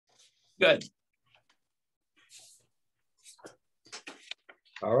Good.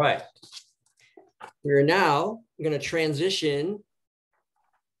 All right. We're now going to transition.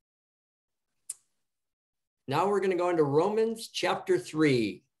 Now we're going to go into Romans chapter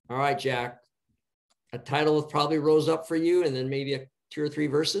 3. All right, Jack. A title probably rose up for you, and then maybe 2 or 3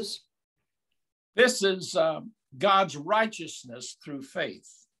 verses. This is God's righteousness through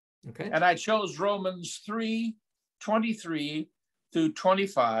faith. Okay. And I chose Romans 3:23 through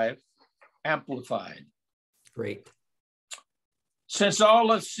 25, amplified. Great. Since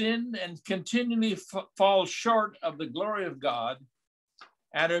all have sinned and continually fall short of the glory of God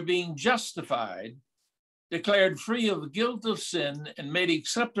and are being justified, declared free of the guilt of sin and made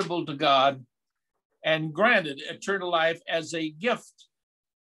acceptable to God and granted eternal life as a gift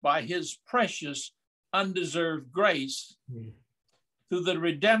by his precious, undeserved grace through the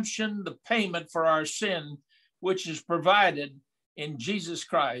redemption, the payment for our sin, which is provided in Jesus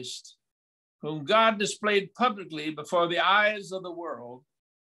Christ, whom God displayed publicly before the eyes of the world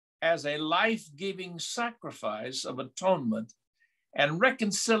as a life-giving sacrifice of atonement and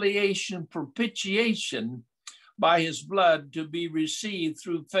reconciliation, propitiation by his blood to be received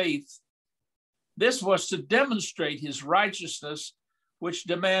through faith. This was to demonstrate his righteousness, which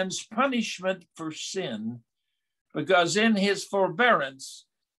demands punishment for sin, because in his forbearance,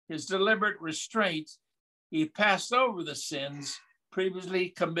 his deliberate restraint, he passed over the sins previously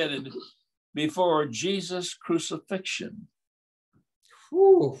committed before Jesus' crucifixion.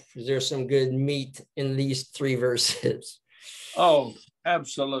 Whew, there's some good meat in these 3 verses. Oh,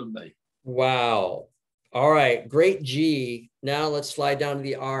 absolutely. Wow. All right, great G. Now let's slide down to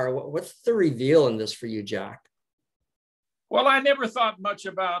the R. What's the reveal in this for you, Jack? Well, I never thought much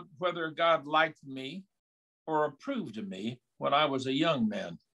about whether God liked me or approved of me when I was a young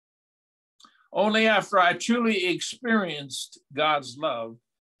man. Only after I truly experienced God's love,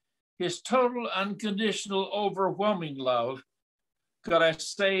 his total, unconditional, overwhelming love, could I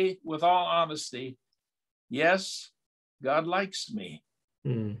say with all honesty, yes, God likes me.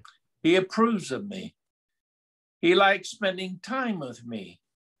 He approves of me. He likes spending time with me.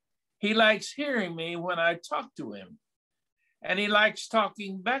 He likes hearing me when I talk to him. And he likes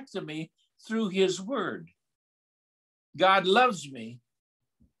talking back to me through his word. God loves me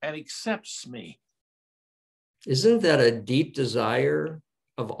and accepts me. Isn't that a deep desire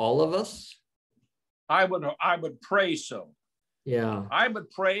of all of us? I would pray so. Yeah. I would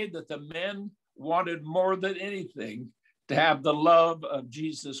pray that the men wanted more than anything to have the love of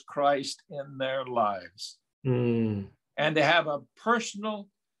Jesus Christ in their lives. And to have a personal,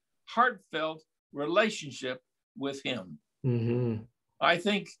 heartfelt relationship with him. I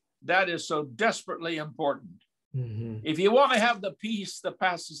think that is so desperately important. If you want to have the peace that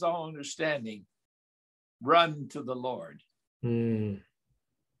passes all understanding, run to the Lord.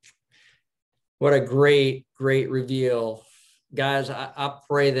 What a great, great reveal. Guys, I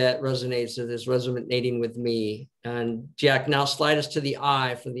pray that resonates, that is resonating with me. And Jack, now slide us to the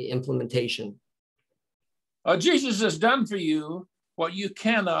I for the implementation. Jesus has done for you what you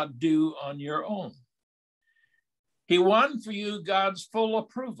cannot do on your own. He won for you God's full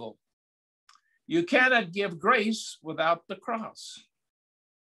approval. You cannot give grace without the cross.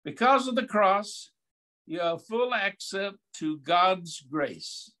 Because of the cross, you have full access to God's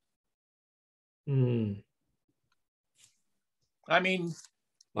grace. I mean,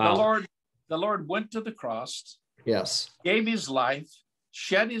 wow. The Lord went to the cross. Yes. Gave his life,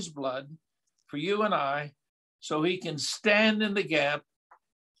 shed his blood for you and I, so he can stand in the gap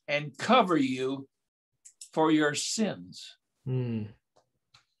and cover you for your sins. And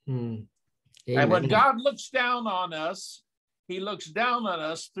when God looks down on us, he looks down on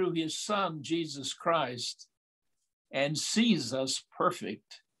us through his son, Jesus Christ, and sees us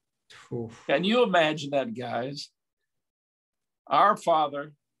perfect. Can you imagine that, guys? Our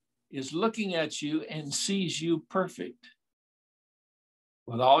Father is looking at you and sees you perfect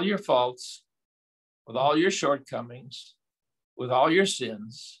with all your faults, with all your shortcomings, with all your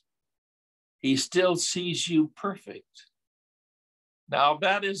sins. He still sees you perfect. Now, if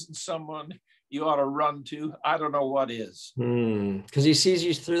that isn't someone you ought to run to, I don't know what is. Because he sees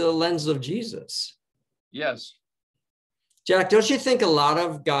you through the lens of Jesus. Yes. Jack, don't you think a lot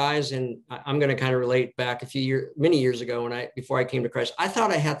of guys, and I'm going to kind of relate back many years ago before I came to Christ, I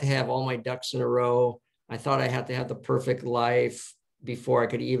thought I had to have all my ducks in a row. I thought I had to have the perfect life before I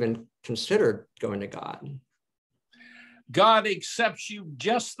could even consider going to God. God accepts you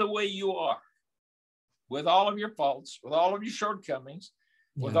just the way you are, with all of your faults, with all of your shortcomings,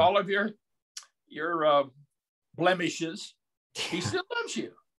 with all of your blemishes. He still loves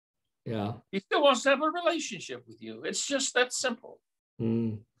you. Yeah. He still wants to have a relationship with you. It's just that simple.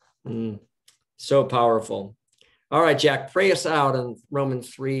 So powerful. All right, Jack, pray us out in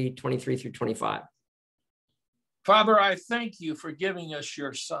Romans 3:23 through 25. Father, I thank you for giving us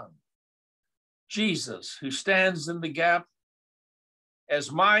your Son, Jesus, who stands in the gap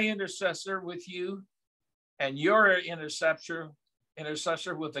as my intercessor with you and your intercessor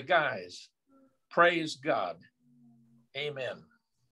with the guys. Praise God. Amen.